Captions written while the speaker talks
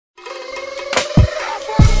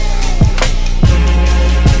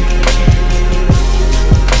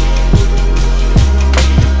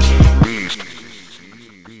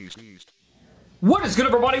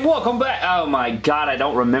everybody? Welcome back. Oh my god, I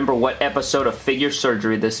don't remember what episode of Figure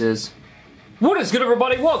Surgery this is. What is good,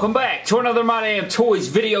 everybody? Welcome back to another My Damn Toys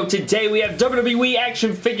video. Today we have WWE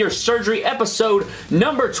Action Figure Surgery episode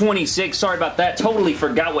number 26. Sorry about that. Totally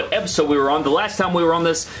forgot what episode we were on. The last time we were on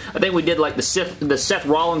this, I think we did like the Seth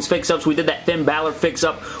Rollins fix-ups. We did that Finn Balor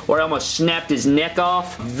fix-up where I almost snapped his neck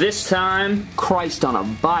off. This time, Christ on a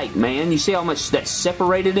bike, man. You see how much that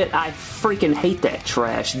separated it? I freaking hate that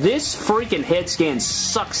trash. This freaking head scan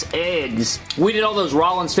sucks eggs. We did all those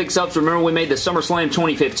Rollins fix-ups. Remember we made the SummerSlam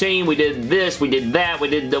 2015. We did this. We did that. We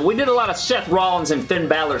did a lot of Seth Rollins and Finn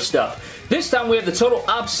Balor stuff. This time we have the total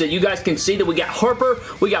opposite. You guys can see that we got Harper,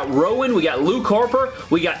 we got Rowan, we got Luke Harper,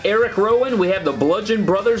 we got Eric Rowan, we have the Bludgeon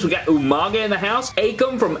Brothers, we got Umaga in the house,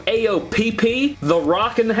 Akam from AOPP, The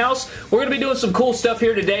Rock in the house. We're going to be doing some cool stuff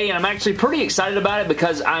here today, and I'm actually pretty excited about it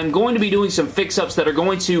because I'm going to be doing some fix-ups that are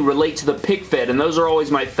going to relate to the pick fed, and those are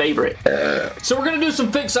always my favorite. So we're going to do some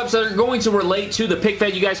fix-ups that are going to relate to the pick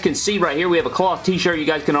fed. You guys can see right here we have a cloth t-shirt. You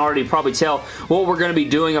guys can already probably tell what we're going to be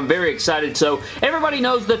doing. I'm very excited. So everybody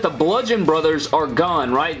knows that the Bludgeon Brothers are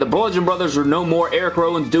gone, right? The Bludgeon Brothers are no more. Eric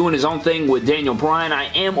Rowan's doing his own thing with Daniel Bryan. I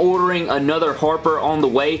am ordering another Harper on the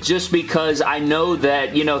way just because I know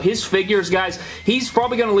that, you know, his figures, guys, he's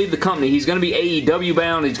probably going to leave the company. He's going to be AEW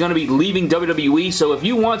bound. He's going to be leaving WWE. So if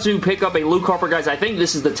you want to pick up a Luke Harper, guys, I think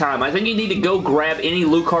this is the time. I think you need to go grab any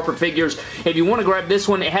Luke Harper figures. If you want to grab this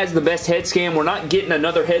one, it has the best head scan. We're not getting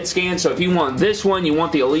another head scan, so if you want this one, you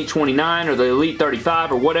want the Elite 29 or the Elite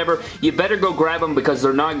 35 or whatever, you better go grab them because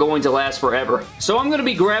they're not going to last forever. So I'm going to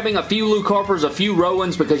be grabbing a few Luke Harpers, a few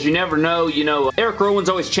Rowans, because you never know, you know, Eric Rowan's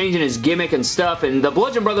always changing his gimmick and stuff, and the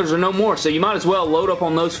Bludgeon Brothers are no more, so you might as well load up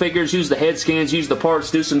on those figures, use the head scans, use the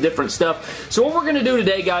parts, do some different stuff. So what we're going to do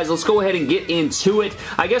today, guys, let's go ahead and get into it.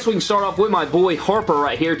 I guess we can start off with my boy Harper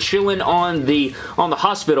right here, chilling on the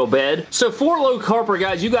hospital bed. So for Luke Harper,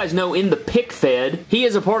 guys, you guys know in the pick fed, he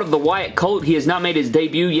is a part of the Wyatt cult. He has not made his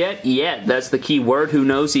debut yet. That's the key word. Who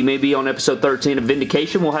knows? He may be on episode 13 of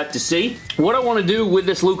Vindication. We'll have to see. What I want to do with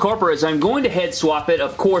this Luke Harper is I'm going to head swap it.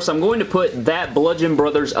 Of course, I'm going to put that Bludgeon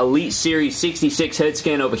Brothers Elite Series 66 head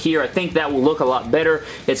scan over here. I think that will look a lot better.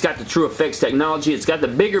 It's got the True Effects technology. It's got the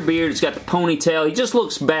bigger beard. It's got the ponytail. He just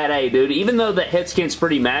looks bad A, dude. Even though that head scan's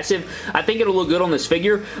pretty massive, I think it'll look good on this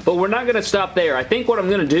figure, but we're not going to stop there. I think what I'm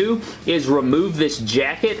going to do is remove this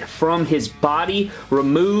jacket from his body,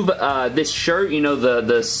 remove this shirt, you know,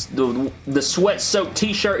 the sweat-soaked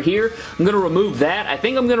t-shirt here. I'm going to remove that. I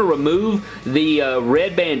think I'm going to remove the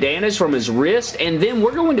red bandanas from his wrist, and then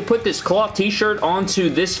we're going to put this cloth t-shirt onto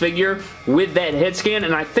this figure with that head scan,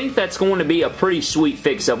 and I think that's going to be a pretty sweet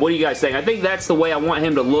fix-up. What do you guys think? I think that's the way I want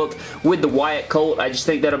him to look with the Wyatt Colt. I just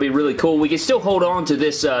think that'll be really cool. We can still hold on to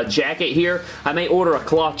this jacket here. I may order a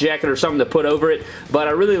cloth jacket or something to put over it, but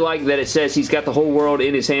I really like that it says he's got the whole world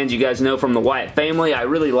in his hands. You guys know from the Wyatt family. I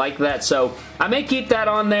really like that, so I may keep that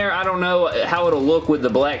on there. I don't know how it'll look with the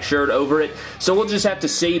black shirt over it, so we'll just have to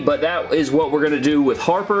see, but that is what we're going to do with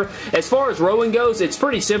Harper. As far as Rowan goes, it's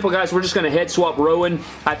pretty simple, guys. We're just going to head swap Rowan.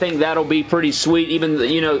 I think that'll be pretty sweet. Even,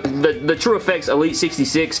 you know, the True Effects Elite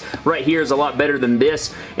 66 right here is a lot better than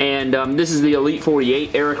this, and this is the Elite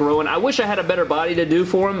 48 Eric Rowan. I wish I had a better body to do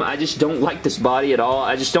for him. I just don't like this body at all.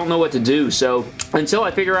 I just don't know what to do, so until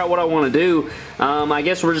I figure out what I want to do, I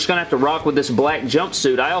guess we're just going to have to rock with this black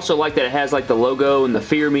jumpsuit. I also like that it has like the logo and the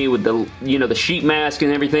Fear Me with the, you know, the sheet mask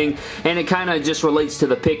and everything, and it kind of just relates to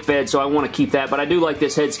the pick fed, so I want to keep that, but I do like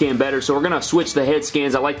this head scan better, so we're going to switch the head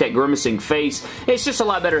scans. I like that grimacing face. It's just a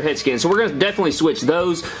lot better head scan, so we're going to definitely switch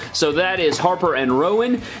those. So that is Harper and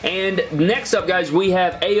Rowan, and next up, guys, we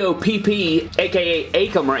have AOPP, aka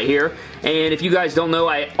Akam right here. And if you guys don't know,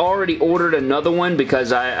 I already ordered another one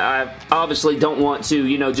because I obviously don't want to,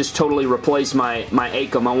 you know, just totally replace my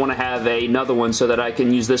Akam. I want to have another one so that I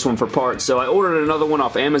can use this one for parts. So I ordered another one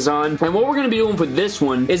off Amazon. And what we're going to be doing for this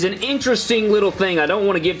one is an interesting little thing. I don't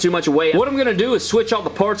want to give too much away. What I'm going to do is switch all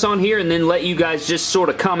the parts on here and then let you guys just sort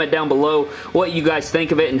of comment down below what you guys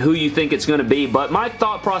think of it and who you think it's going to be. But my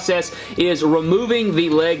thought process is removing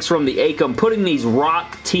the legs from the Akam, putting these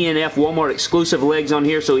Rock TNF Walmart exclusive legs on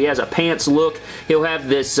here so he has a pants look. He'll have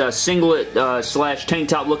this singlet slash tank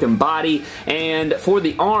top looking body, and for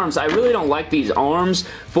the arms, I really don't like these arms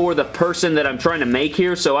for the person that I'm trying to make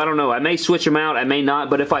here, so I don't know. I may switch them out, I may not,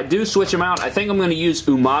 but if I do switch them out, I think I'm going to use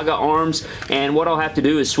Umaga arms, and what I'll have to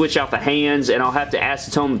do is switch out the hands, and I'll have to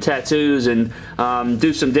acetone the tattoos and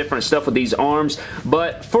do some different stuff with these arms,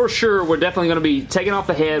 but for sure, we're definitely going to be taking off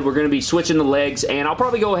the head, we're going to be switching the legs, and I'll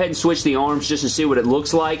probably go ahead and switch the arms just to see what it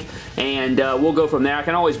looks like, and we'll go from there. I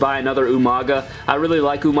can always buy another another Umaga. I really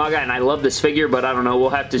like Umaga, and I love this figure, but I don't know. We'll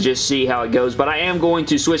have to just see how it goes. But I am going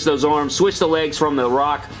to switch those arms, switch the legs from the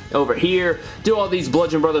Rock over here, do all these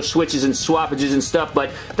Bludgeon Brothers switches and swappages and stuff,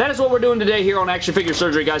 but that is what we're doing today here on Action Figure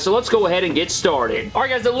Surgery, guys, so let's go ahead and get started. Alright,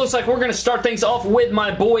 guys, it looks like we're going to start things off with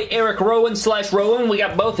my boy Eric Rowan / Rowan. We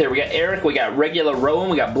got both here. We got Eric, we got regular Rowan,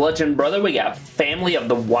 we got Bludgeon Brother, we got family of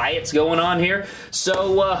the Wyatts going on here,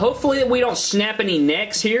 so hopefully we don't snap any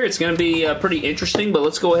necks here. It's going to be pretty interesting, but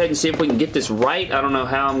let's go ahead and see if we can get this right. I don't know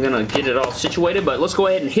how I'm going to get it all situated, but let's go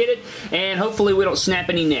ahead and hit it, and hopefully we don't snap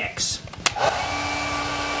any necks.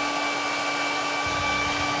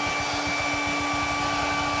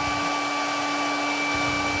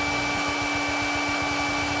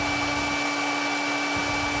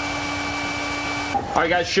 Alright,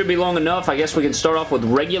 guys, should be long enough. I guess we can start off with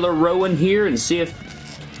regular Rowan here and see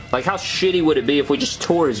if, like, how shitty would it be if we just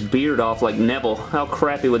tore his beard off like Neville? How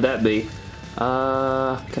crappy would that be?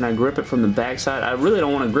 Can I grip it from the backside? I really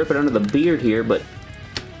don't want to grip it under the beard here, but...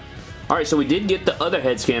 Alright, so we did get the other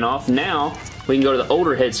head scan off. Now, we can go to the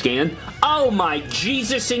older head scan. Oh my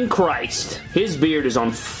Jesus in Christ! His beard is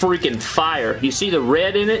on freaking fire. You see the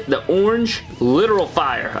red in it? The orange? Literal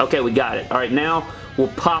fire. Okay, we got it. Alright, now... we'll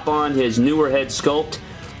pop on his newer head sculpt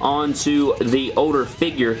onto the older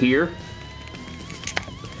figure here.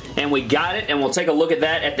 And we got it, and we'll take a look at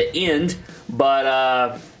that at the end.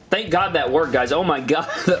 But, thank God that worked, guys. Oh my God,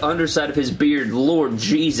 the underside of his beard. Lord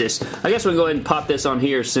Jesus. I guess we can go ahead and pop this on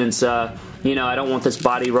here since, you know, I don't want this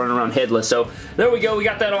body running around headless. So, there we go. We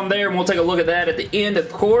got that on there, and we'll take a look at that at the end, of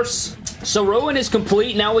course. So, Rowan is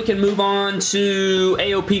complete. Now we can move on to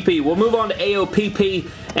AOPP. We'll move on to AOPP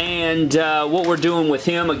and what we're doing with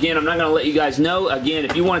him. Again, I'm not going to let you guys know. Again,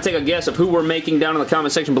 if you want to take a guess of who we're making down in the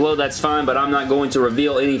comment section below, that's fine, but I'm not going to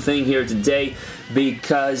reveal anything here today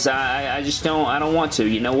because I just don't want to.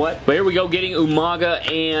 You know what? But here we go, getting Umaga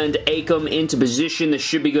and Akam into position. This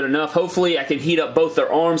should be good enough. Hopefully, I can heat up both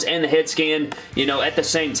their arms and the head scan, you know, at the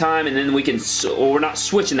same time, and then we can, or we're not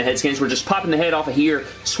switching the head scans, we're just popping the head off of here,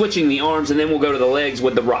 switching the arms, and then we'll go to the legs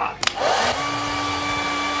with the Rock.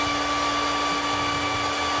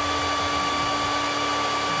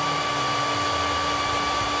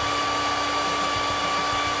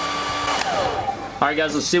 Alright,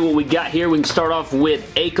 guys, let's see what we got here. We can start off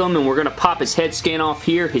with Akam, and we're going to pop his head scan off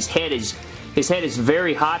here. His head is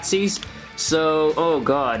very hotsies, so, oh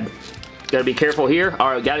God. Gotta be careful here.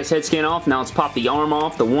 Alright, got his head scan off. Now let's pop the arm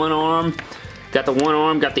off, the one arm. Got the one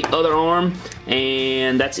arm, got the other arm,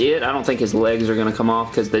 and that's it. I don't think his legs are going to come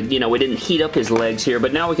off because, you know, we didn't heat up his legs here,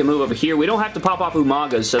 but now we can move over here. We don't have to pop off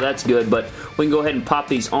Umaga's, so that's good, but we can go ahead and pop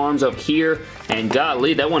these arms up here, and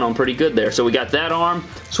golly, that went on pretty good there. So we got that arm,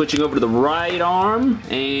 switching over to the right arm,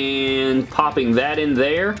 and popping that in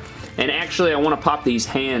there. And actually, I want to pop these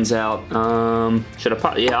hands out. Should I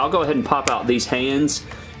pop? Yeah, I'll go ahead and pop out these hands,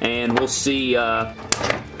 and we'll see...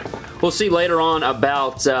 we'll see later on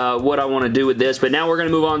about what I want to do with this, but now we're going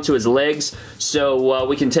to move on to his legs. So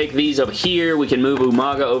we can take these up here. We can move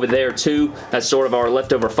Umaga over there too. That's sort of our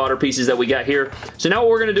leftover fodder pieces that we got here. So now what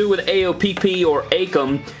we're going to do with AOPP or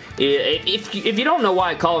Akam, if you don't know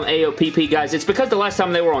why I call them AOPP, guys, it's because the last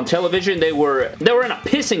time they were on television, they were in a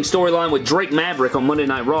pissing storyline with Drake Maverick on Monday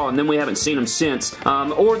Night Raw, and then we haven't seen them since.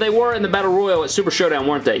 Or they were in the Battle Royal at Super Showdown,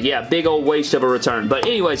 weren't they? Yeah, big old waste of a return. But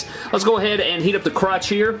anyways, let's go ahead and heat up the crotch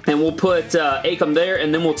here, and we'll put Akam there,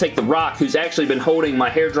 and then we'll take the Rock, who's actually been holding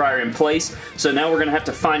my hairdryer in place. So now we're going to have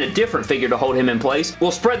to find a different figure to hold him in place.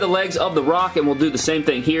 We'll spread the legs of the Rock, and we'll do the same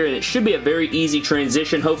thing here, and it should be a very easy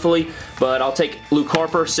transition, hopefully. But I'll take Luke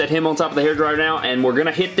Harper, set him on top of the hairdryer now, and we're going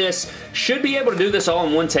to hit this. Should be able to do this all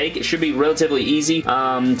in one take. It should be relatively easy.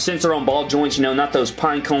 Since they're on ball joints, you know, not those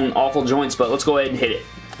pine cone awful joints, but let's go ahead and hit it.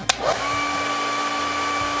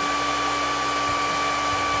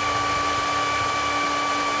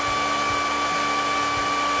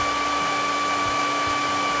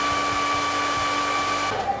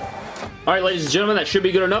 Alright, ladies and gentlemen, that should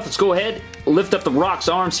be good enough. Let's go ahead, lift up the Rock's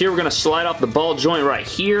arms here. We're going to slide off the ball joint right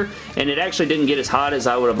here, and it actually didn't get as hot as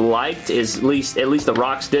I would have liked. At least the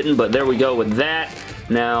Rock's didn't, but there we go with that.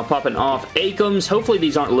 Now, popping off Akam's. Hopefully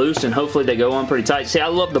these aren't loose, and hopefully they go on pretty tight. See, I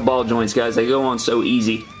love the ball joints, guys. They go on so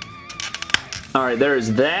easy. Alright,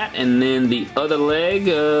 there's that, and then the other leg,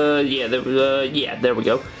 yeah, there we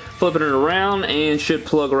go. Flipping it around, and should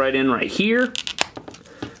plug right in right here.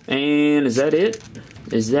 And is that it?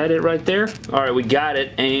 Is that it right there? Alright, we got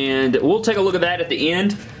it, and we'll take a look at that at the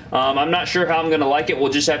end. I'm not sure how I'm going to like it.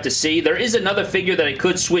 We'll just have to see. There is another figure that I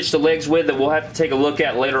could switch the legs with that we'll have to take a look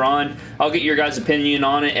at later on. I'll get your guys' opinion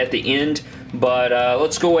on it at the end. But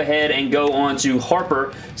let's go ahead and go on to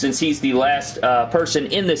Harper since he's the last person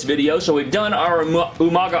in this video. So we've done our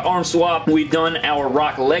Umaga arm swap. We've done our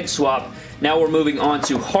Rock leg swap. Now we're moving on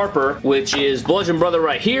to Harper, which is Bludgeon Brother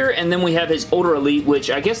right here, and then we have his Older Elite, which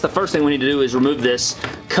I guess the first thing we need to do is remove this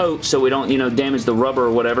coat so we don't, you know, damage the rubber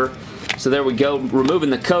or whatever. So there we go, removing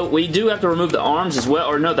the coat. We do have to remove the arms as well,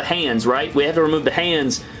 or no, the hands, right? We have to remove the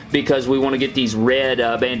hands because we want to get these red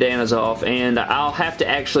bandanas off, and I'll have to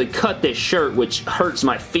actually cut this shirt, which hurts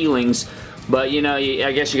my feelings. But, you know,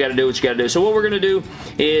 I guess you got to do what you got to do. So what we're going to do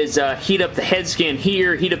is heat up the head scan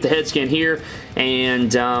here, heat up the head scan here,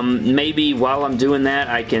 and maybe while I'm doing that,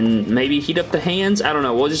 I can maybe heat up the hands. I don't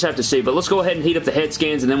know. We'll just have to see. But let's go ahead and heat up the head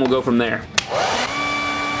scans, and then we'll go from there.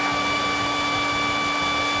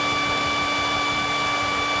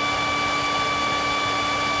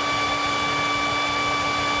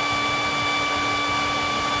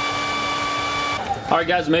 Alright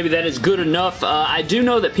guys, maybe that is good enough. I do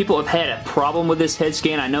know that people have had a problem with this head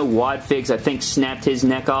scan. I know Wadfigs, I think, snapped his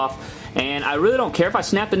neck off. And I really don't care if I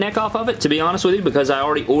snap the neck off of it, to be honest with you, because I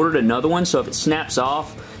already ordered another one. So if it snaps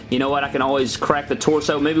off, you know what, I can always crack the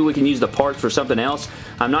torso. Maybe we can use the parts for something else.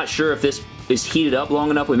 I'm not sure if this is heated up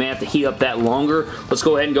long enough. We may have to heat up that longer. Let's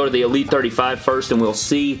go ahead and go to the Elite 35 first, and we'll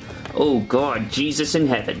see. Oh God, Jesus in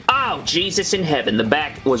heaven. Oh, Jesus in heaven. The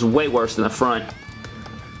back was way worse than the front.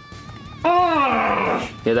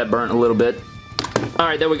 Yeah, that burnt a little bit.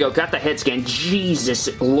 Alright, there we go. Got the head scan.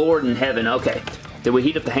 Jesus, Lord in heaven. Okay. Did we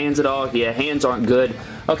heat up the hands at all? Yeah, hands aren't good.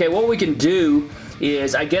 Okay, what we can do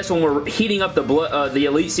is, I guess when we're heating up the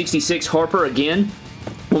Elite 66 Harper again,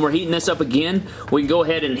 when we're heating this up again, we can go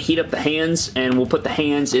ahead and heat up the hands, and we'll put the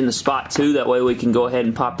hands in the spot too. That way we can go ahead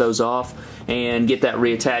and pop those off and get that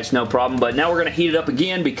reattached, no problem. But now we're going to heat it up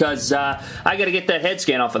again because I got to get that head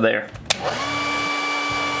scan off of there.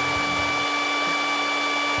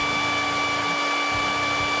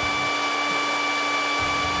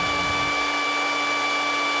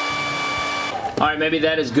 Alright, maybe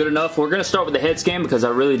that is good enough. We're going to start with the head scan because I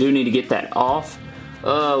really do need to get that off.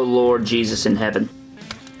 Oh, Lord Jesus in heaven.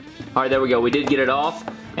 Alright, there we go. We did get it off.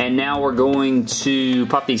 And now we're going to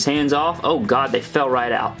pop these hands off. Oh, God, they fell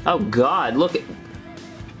right out. Oh, God, look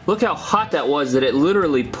how hot that was that it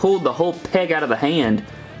literally pulled the whole peg out of the hand.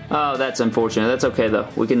 Oh, that's unfortunate. That's okay, though.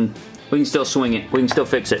 We can still swing it. We can still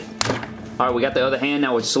fix it. Alright, we got the other hand.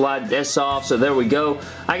 Now we slide this off, so there we go.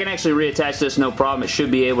 I can actually reattach this, no problem. It should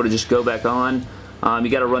be able to just go back on. You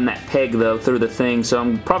got to run that peg, though, through the thing, so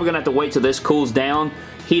I'm probably going to have to wait till this cools down.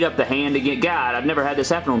 Heat up the hand again. God, I've never had this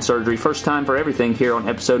happen on surgery. First time for everything here on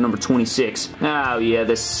episode number 26. Oh, yeah,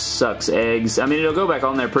 this sucks eggs. I mean, it'll go back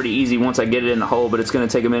on there pretty easy once I get it in the hole, but it's going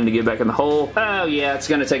to take a minute to get back in the hole. Oh, yeah, it's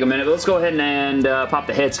going to take a minute, but let's go ahead and pop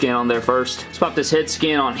the head scan on there first. Let's pop this head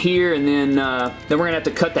scan on here, and then we're going to have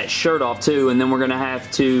to cut that shirt off, too, and then we're going to have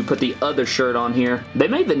to put the other shirt on here. They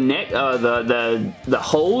made the neck, the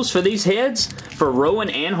holes for these heads, for Rowan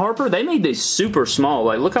and Harper, they made these super small.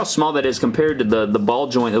 Like, look how small that is compared to the ball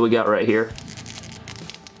joint that we got right here.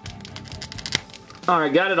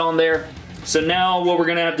 Alright, got it on there. So now what we're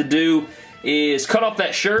going to have to do is cut off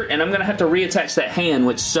that shirt, and I'm going to have to reattach that hand,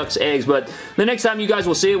 which sucks eggs, but the next time you guys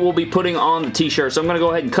will see it, we'll be putting on the t-shirt. So I'm going to go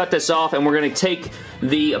ahead and cut this off, and we're going to take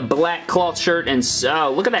the black cloth shirt, and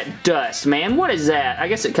oh, look at that dust, man. What is that? I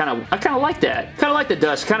guess I kind of like that. Kind of like the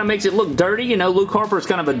dust. Kind of makes it look dirty. You know, Luke Harper is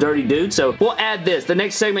kind of a dirty dude, so we'll add this. The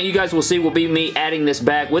next segment you guys will see will be me adding this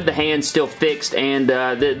back with the hand still fixed, and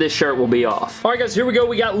this shirt will be off. Alright guys, here we go.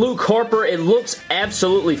 We got Luke Harper. It looks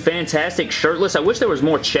absolutely fantastic shirtless. I wish there was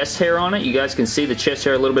more chest hair on it. You guys can see the chest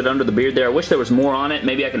hair a little bit under the beard there. I wish there was more on it.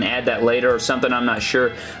 Maybe I can add that later or something. I'm not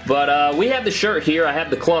sure. But we have the shirt here. I have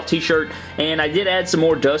the cloth t-shirt, and I did add some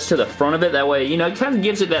more dust to the front of it. That way, you know, it kind of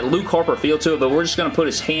gives it that Luke Harper feel to it, but we're just going to put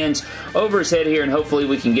his hands over his head here, and hopefully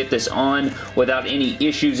we can get this on without any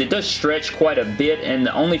issues. It does stretch quite a bit, and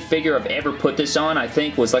the only figure I've ever put this on, I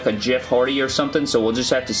think, was like a Jeff Hardy or something, so we'll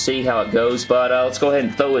just have to see how it goes. But let's go ahead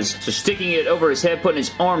and throw his... So sticking it over his head, putting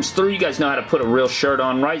his arms through. You guys know how to put a real shirt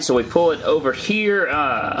on, right? So we pull it over here.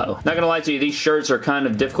 Not gonna lie to you, these shirts are kind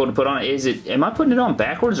of difficult to put on. Am I putting it on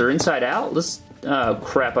backwards or inside out? Oh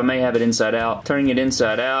crap, I may have it inside out. Turning it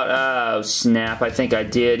inside out. Oh snap, I think I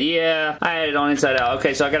did. Yeah, I had it on inside out.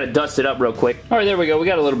 Okay, so I gotta dust it up real quick. Alright, there we go. We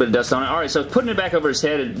got a little bit of dust on it. Alright, so putting it back over his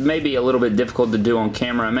head, it may be a little bit difficult to do on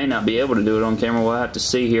camera. I may not be able to do it on camera. We'll have to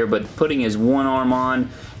see here, but putting his one arm on,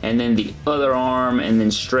 and then the other arm, and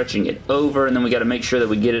then stretching it over, and then we gotta make sure that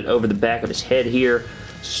we get it over the back of his head here.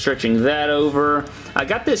 Stretching that over. I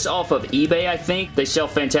got this off of eBay, I think. They sell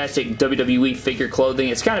fantastic WWE figure clothing.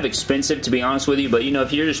 It's kind of expensive, to be honest with you, but you know,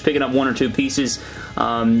 if you're just picking up 1 or 2 pieces,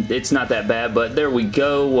 it's not that bad. But there we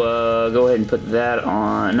go. Go ahead and put that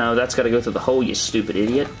on. No, that's got to go through the hole, you stupid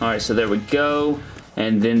idiot. Alright, so there we go.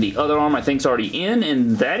 And then the other arm I think is already in,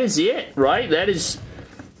 and that is it, right? That is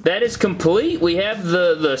complete. We have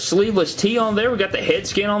the sleeveless tee on there. We got the head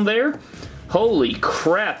scan on there. Holy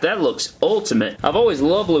crap, that looks ultimate. I've always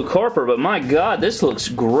loved Luke Harper, but my god, this looks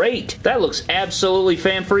great. That looks absolutely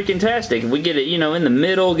fan-freaking-tastic. If we get it, you know, in the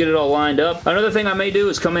middle, get it all lined up. Another thing I may do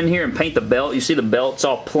is come in here and paint the belt. You see the belt's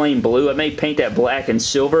all plain blue. I may paint that black and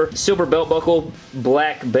silver. Silver belt buckle,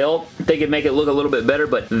 black belt. I think it'd make it look a little bit better,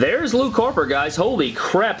 but there's Luke Harper, guys. Holy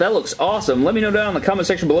crap, that looks awesome. Let me know down in the comment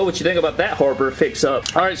section below what you think about that Harper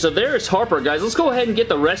fix-up. Alright, so there's Harper, guys. Let's go ahead and get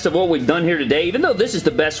the rest of what we've done here today. Even though this is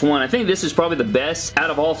the best one, I think this is probably the best out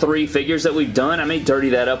of all 3 figures that we've done. I may dirty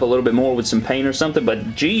that up a little bit more with some paint or something,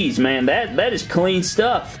 but geez, man, that is clean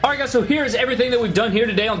stuff. Alright guys, so here's everything that we've done here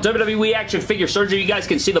today on WWE Action Figure Surgery. You guys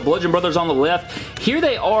can see the Bludgeon Brothers on the left. Here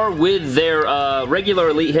they are with their regular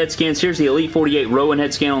Elite head scans. Here's the Elite 48 Rowan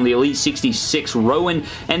head scan on the Elite 66 Rowan,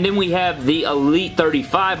 and then we have the Elite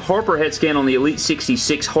 35 Harper head scan on the Elite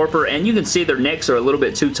 66 Harper, and you can see their necks are a little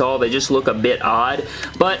bit too tall. They just look a bit odd,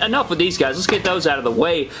 but enough with these guys. Let's get those out of the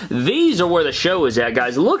way. These are where the show is at,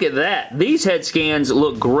 guys. Look at that. These head scans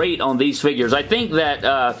look great on these figures. I think that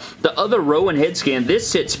the other Rowan head scan, this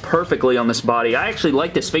sits perfectly on this body. I actually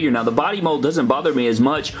like this figure. Now, the body mold doesn't bother me as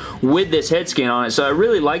much with this head scan on it, so I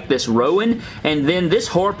really like this Rowan, and then this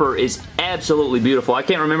Harper is absolutely beautiful. I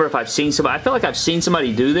can't remember if I've seen somebody, I feel like I've seen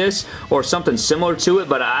somebody do this or something similar to it,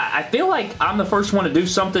 but I feel like I'm the first one to do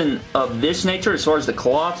something of this nature as far as the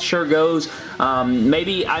cloth shirt goes.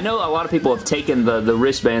 Maybe, I know a lot of people have taken the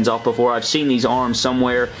wristbands off before. I've seen these arms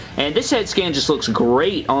somewhere, and this head scan just looks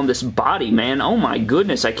great on this body, man. Oh my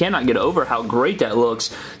goodness, I cannot get over how great that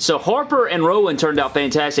looks. So Harper and Rowan turned out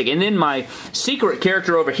fantastic, and then my secret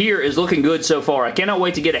character over here is looking good so far. I cannot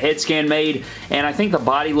wait to get a head scan made, and I think the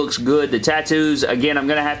body looks good. The tattoos, again, I'm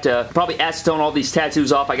going to have to probably acetone all these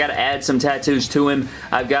tattoos off. I got to add some tattoos to him.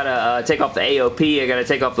 I've got to take off the AOP. I got to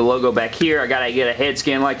take off the logo back here. I got to get a head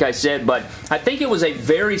scan, like I said, but I think it was a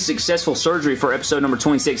very successful surgery for episode number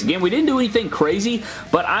 26. Again, we didn't do anything crazy,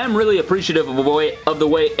 but I'm really appreciative of the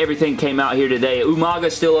way everything came out here today.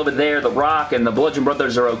 Umaga's still over there, The Rock and the Bludgeon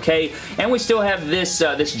Brothers are okay, and we still have this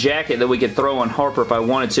this jacket that we could throw on Harper if I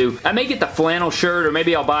wanted to. I may get the flannel shirt, or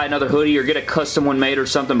maybe I'll buy another hoodie or get a custom one made or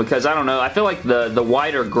something, because I don't know. I feel like the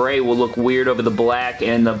white or gray will look weird over the black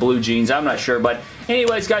and the blue jeans. I'm not sure, but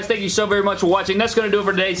anyways, guys, thank you so very much for watching. That's going to do it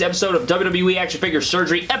for today's episode of WWE Action Figure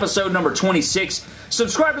Surgery, episode number 26.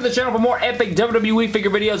 Subscribe to the channel for more epic WWE figure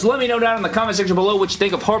videos. Let me know down in the comment section below what you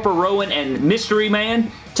think of Harper, Rowan, and Mystery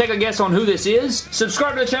Man. Take a guess on who this is.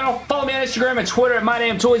 Subscribe to the channel. Follow me on Instagram and Twitter at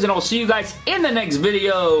MYDAMNTOYS, and I'll see you guys in the next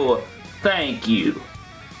video. Thank you.